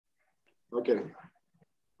Okay,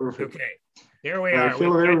 perfect. Okay, there we are.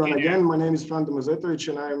 Hello everyone again. My name is Fran Domazetović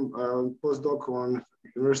and I'm a postdoc on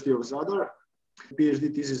University of Zadar.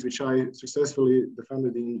 PhD thesis which I successfully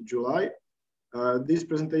defended in July. This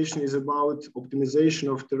presentation is about optimization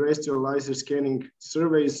of terrestrial laser scanning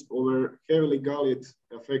surveys over heavily gullied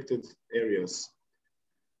affected areas.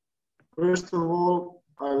 First of all,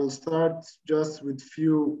 I will start just with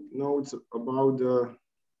few notes about the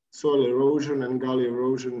soil erosion and gully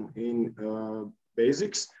erosion in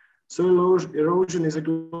basics. Soil erosion is a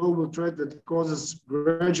global threat that causes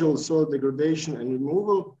gradual soil degradation and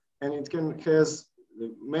removal, and it has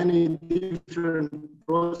many different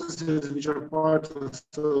processes which are part of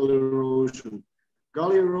soil erosion.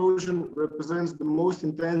 Gully erosion represents the most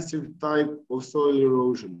intensive type of soil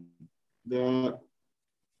erosion. The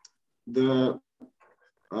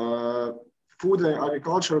Food and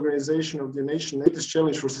Agriculture Organization of the Nation's latest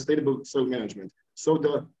challenge for sustainable soil management. So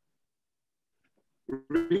the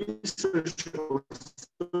research of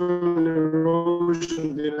soil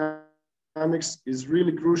erosion dynamics is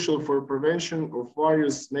really crucial for prevention of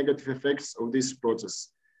various negative effects of this process.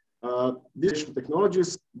 These are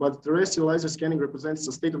technologies, but terrestrial laser scanning represents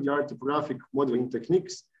a state-of-the-art topographic modeling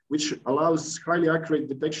techniques, which allows highly accurate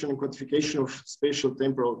detection and quantification of spatial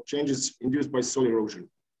temporal changes induced by soil erosion.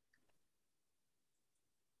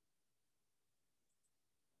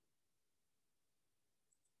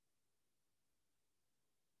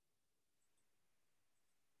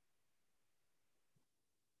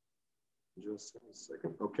 Just a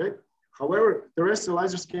second, okay. However, terrestrial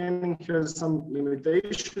laser scanning has some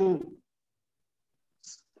limitation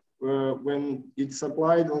when it's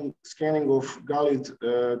applied on scanning of gullied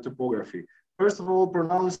topography. First of all,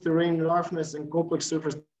 pronounced terrain roughness and complex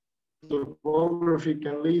surface topography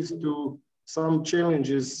can lead to some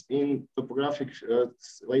challenges in topographic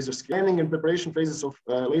laser scanning, and preparation phases of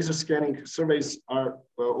laser scanning surveys are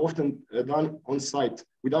often done on site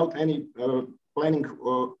without any planning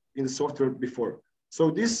in the software before.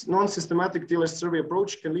 So this non-systematic TLS survey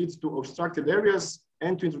approach can lead to obstructed areas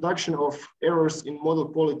and to introduction of errors in model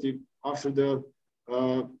quality after the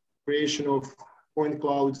creation of point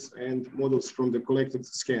clouds and models from the collected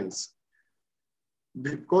scans.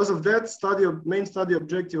 Because of that, main study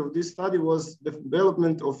objective of this study was the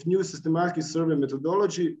development of new systematic survey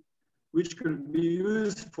methodology, which could be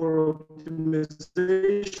used for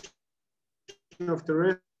optimization of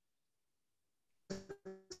terrestrial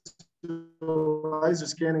laser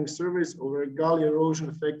scanning surveys over gully erosion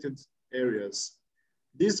affected areas.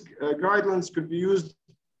 These guidelines could be used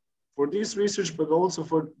for this research, but also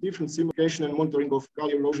for different simulation and monitoring of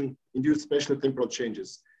gully erosion induced spatial temporal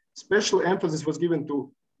changes. Special emphasis was given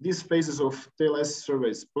to these phases of TLS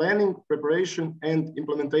surveys: planning, preparation, and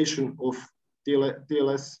implementation of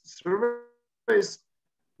TLS surveys,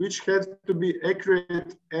 which had to be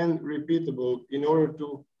accurate and repeatable in order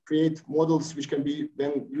to create models which can be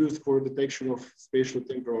then used for detection of spatial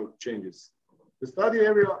temporal changes. The study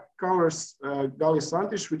area covers Gully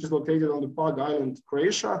Santish, which is located on the Pag Island,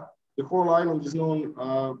 Croatia. The whole island is known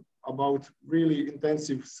about really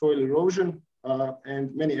intensive soil erosion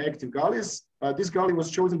and many active gullies. This gully was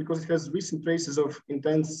chosen because it has recent traces of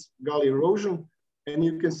intense gully erosion. And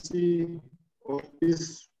you can see on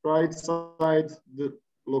this right side the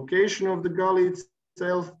location of the gully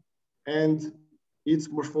itself and its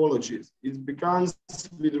morphology. It begins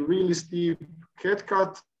with a really steep head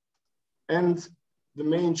cut and the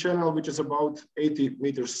main channel, which is about 80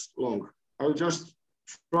 meters long. I'll just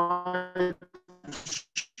try to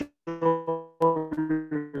show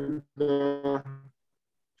the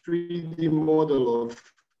 3D model of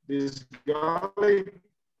this gully.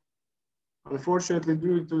 Unfortunately,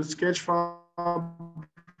 due to Sketchfab,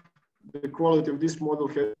 the quality of this model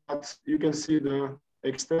has, you can see the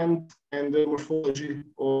extent and the morphology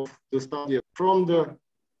of the study from the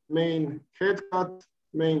main head cut,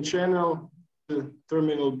 main channel, the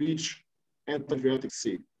terminal beach, and the Adriatic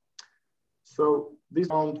Sea. So this is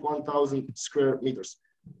around 1,000 square meters.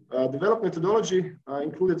 Development methodology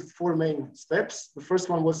included 4 main steps. The first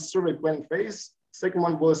one was survey planning phase. Second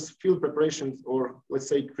one was field preparation, or let's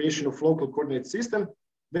say creation of local coordinate system.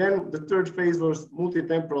 Then the third phase was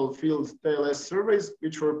multi-temporal field TLS surveys,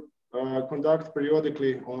 which were conducted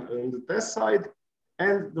periodically on the test site.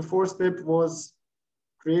 And the fourth step was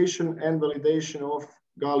creation and validation of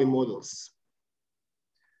gully models.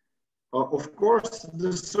 Of course,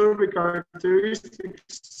 the survey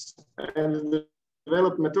characteristics and the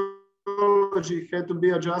development methodology had to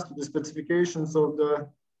be adjusted to the specifications of the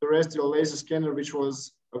terrestrial laser scanner, which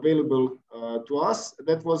was available to us.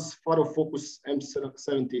 That was Faro Focus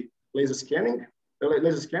M70 laser scanning.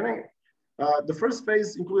 The first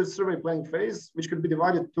phase included survey planning phase, which could be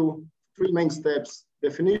divided to three main steps: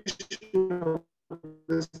 definition of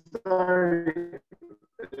the starry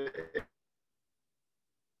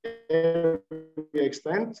area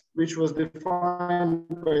extent, which was defined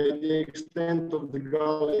by the extent of the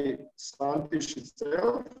gully Santish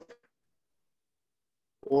itself,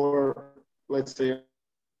 or let's say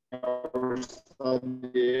our study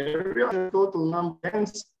area, total number of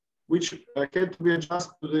ends, which had to be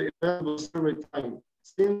adjusted to the available survey time.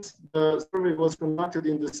 Since the survey was conducted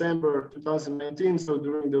in December 2019, so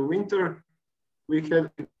during the winter, we had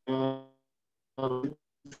 3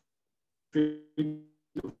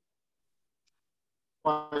 to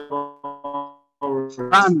 5 hours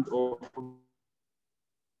of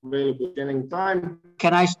available scanning time.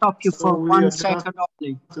 Can I stop you for 1 second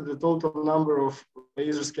only? The total number of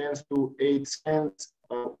laser scans to 8 scans,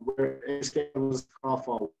 where a scan was half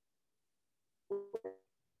hour.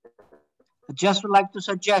 I just would like to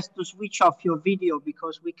suggest to switch off your video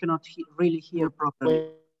because we cannot really hear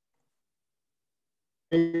properly.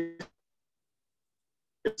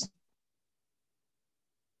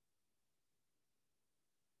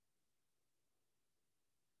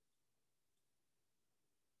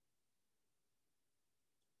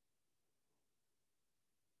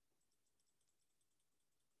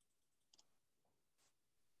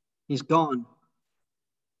 He's gone.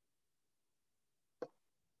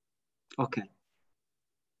 Okay.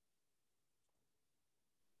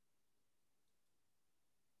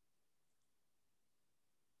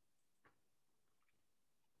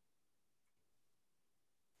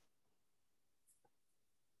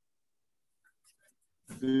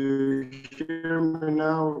 Do you hear me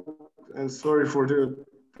now? And sorry for the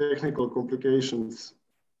technical complications.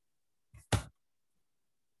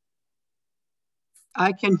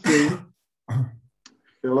 I can hear you.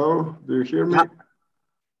 Hello, do you hear me? Yeah.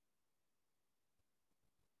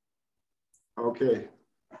 Okay.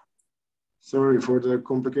 Sorry for the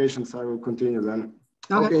complications. I will continue then.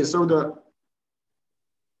 Okay, Okay, so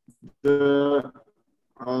the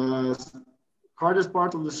hardest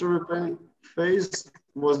part of the survey planning phase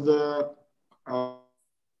was the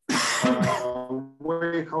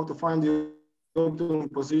way how to find the optimum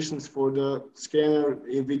positions for the scanner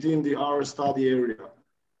within our study area.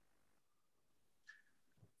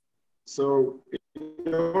 So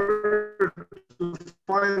in order to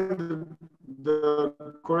find the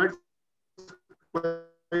correct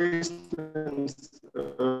placements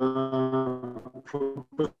for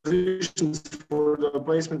positions for the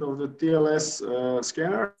placement of the TLS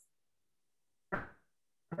scanner,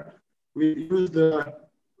 we use the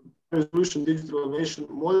resolution digital elevation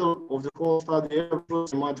model of the whole study area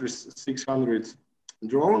Matrix 600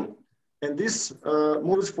 drone. And this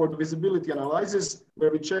moves for the visibility analysis,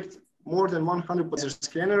 where we checked more than 100 laser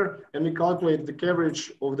scanner, and we calculate the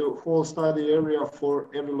coverage of the whole study area for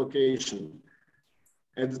every location.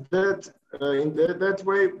 And that in that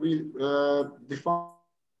way, we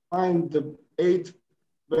define the 8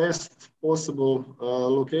 best possible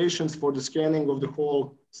locations for the scanning of the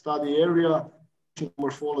whole study area,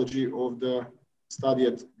 morphology of the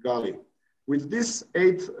studied gully. With these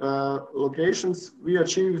 8 locations, we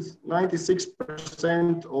achieved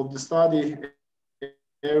 96% of the study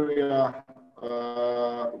area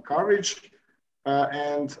coverage,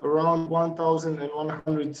 and around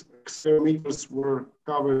 1,100 square meters were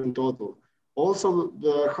covered in total. Also,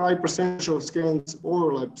 the high percentage of scans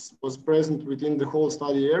overlaps was present within the whole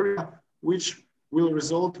study area, which will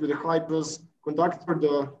result with a high plus conduct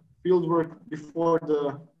the fieldwork before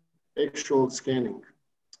the actual scanning.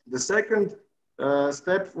 The second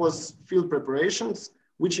step was field preparations,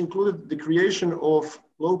 which included the creation of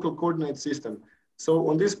local coordinate system. So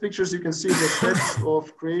on these pictures, you can see the steps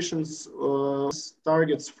of creations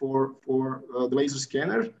targets for the laser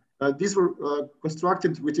scanner. These were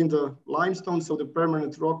constructed within the limestone, so the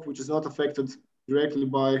permanent rock, which is not affected directly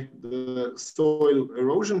by the soil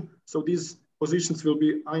erosion. So these positions will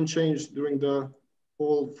be unchanged during the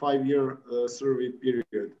whole 5-year survey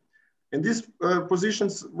period. And these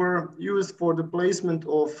positions were used for the placement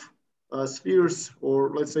of spheres,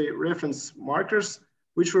 or let's say reference markers,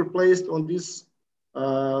 which were placed on these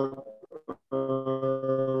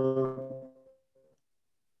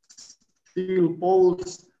steel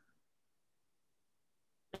poles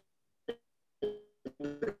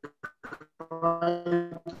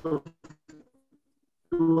of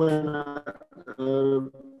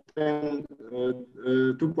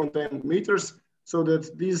 2.10 meters, so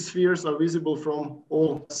that these spheres are visible from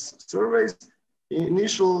all surveys.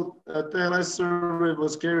 Initial TLS survey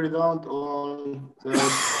was carried out on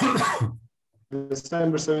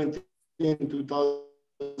December 17,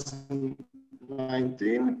 2019,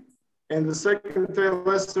 2019. And the second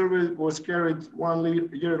TLS survey was carried 1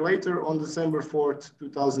 year later on December 4th,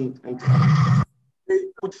 2010.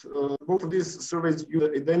 Both of these surveys use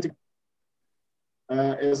identical.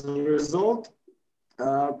 As a result,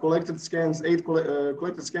 collected scans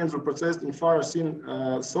were processed in far-seen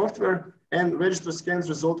software, and register scans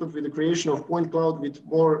resulted with the creation of point cloud with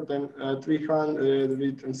more than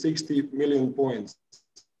 360 million points,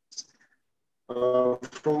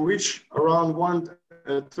 from which around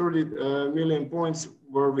 130 million points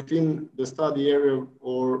were within the study area,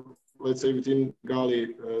 or let's say within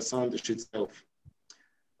Gully Santish itself.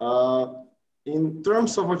 In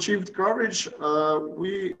terms of achieved coverage,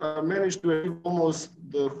 we managed to achieve almost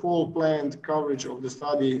the full planned coverage of the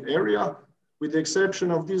study area, with the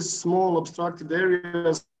exception of these small obstructed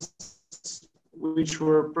areas which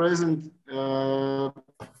were present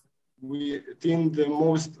within the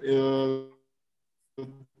most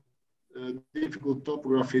difficult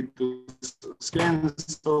topography to scan.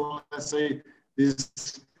 So let's say these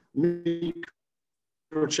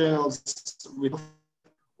micro channels with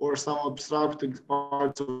or some obstructed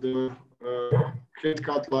parts of the head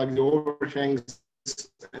cut, like the overhangs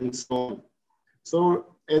and so on. So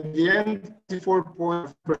at the end,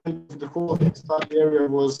 54% of the whole study area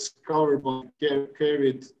was covered by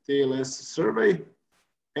carried TLS survey,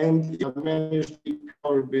 and it managed to be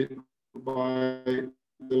covered by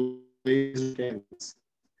the laser scans.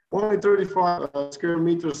 Only 35 square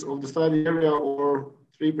meters of the study area, or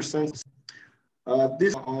 3%.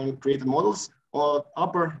 This on created models.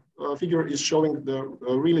 Upper figure is showing the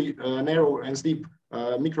really narrow and steep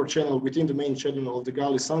micro channel within the main channel of the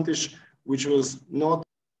Gully Santish, which was not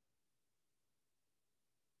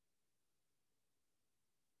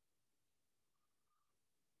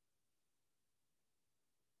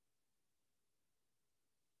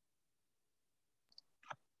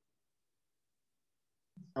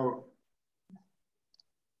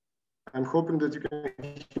I'm hoping that you can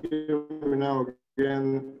hear me now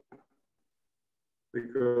again,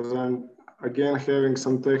 because I'm again having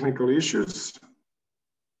some technical issues.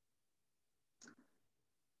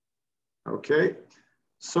 Okay,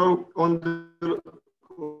 so on the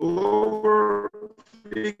lower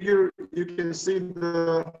figure, you can see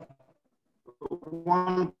the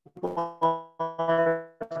one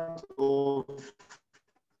part of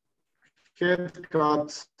head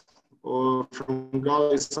cut from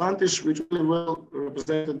Gully Santish, which is really well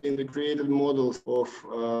represented in the created models of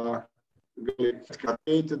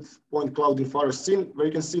created point cloud in far seen, where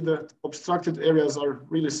you can see that obstructed areas are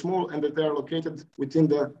really small and that they are located within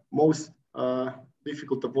the most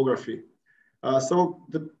difficult topography. So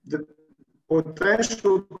the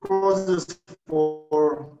potential causes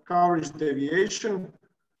for coverage deviation,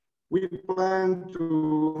 we plan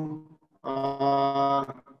to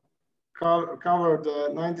cover the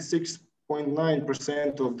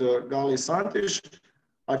 96.9% of the Gully Santish.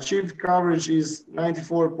 Achieved coverage is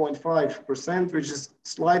 94.5%, which is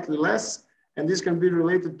slightly less, and this can be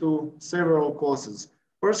related to several causes.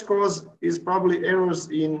 First cause is probably errors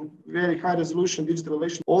in very high resolution digital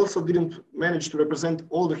elevation. Also didn't manage to represent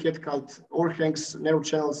all the head cut, overhangs, narrow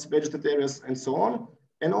channels, vegetated areas, and so on.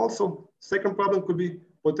 And also, second problem could be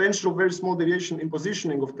potential very small deviation in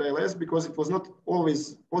positioning of TLS, because it was not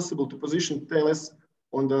always possible to position TLS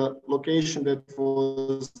on the location that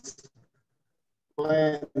was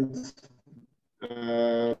planned,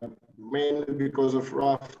 mainly because of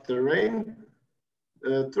rough terrain.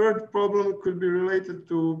 Third problem could be related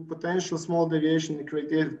to potential small deviation in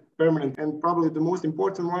created permanent, and probably the most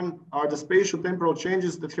important one are the spatial temporal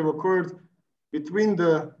changes that have occurred between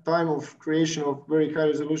the time of creation of very high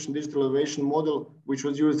resolution digital elevation model, which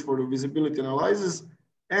was used for the visibility analysis,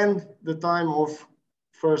 and the time of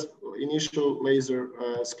first initial laser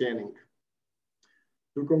scanning.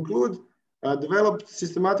 To conclude, developed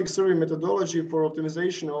systematic survey methodology for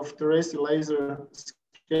optimization of terrestrial laser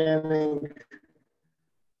scanning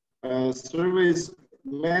surveys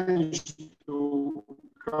managed to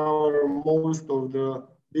cover most of the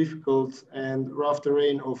difficult and rough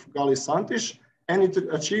terrain of Gully Santish, and it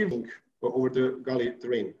achieved over the Gully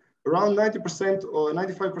terrain. Around 90% or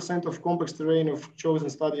 95% of complex terrain of chosen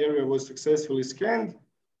study area was successfully scanned,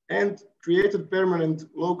 and created permanent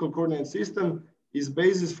local coordinate system is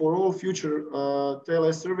basis for all future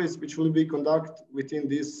TLS surveys which will be conducted within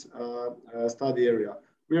this study area.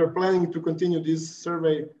 We are planning to continue this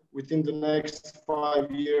survey within the next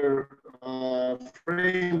 5-year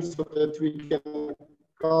frame, so that we can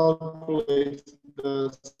calculate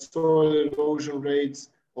the soil erosion rates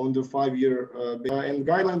on the 5-year and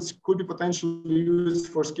guidelines could be potentially used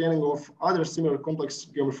for scanning of other similar complex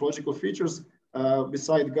geomorphological features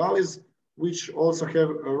beside gullies, which also have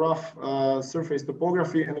a rough surface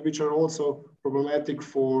topography and which are also problematic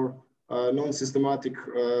for non-systematic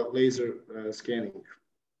laser scanning.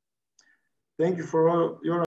 Thank you for your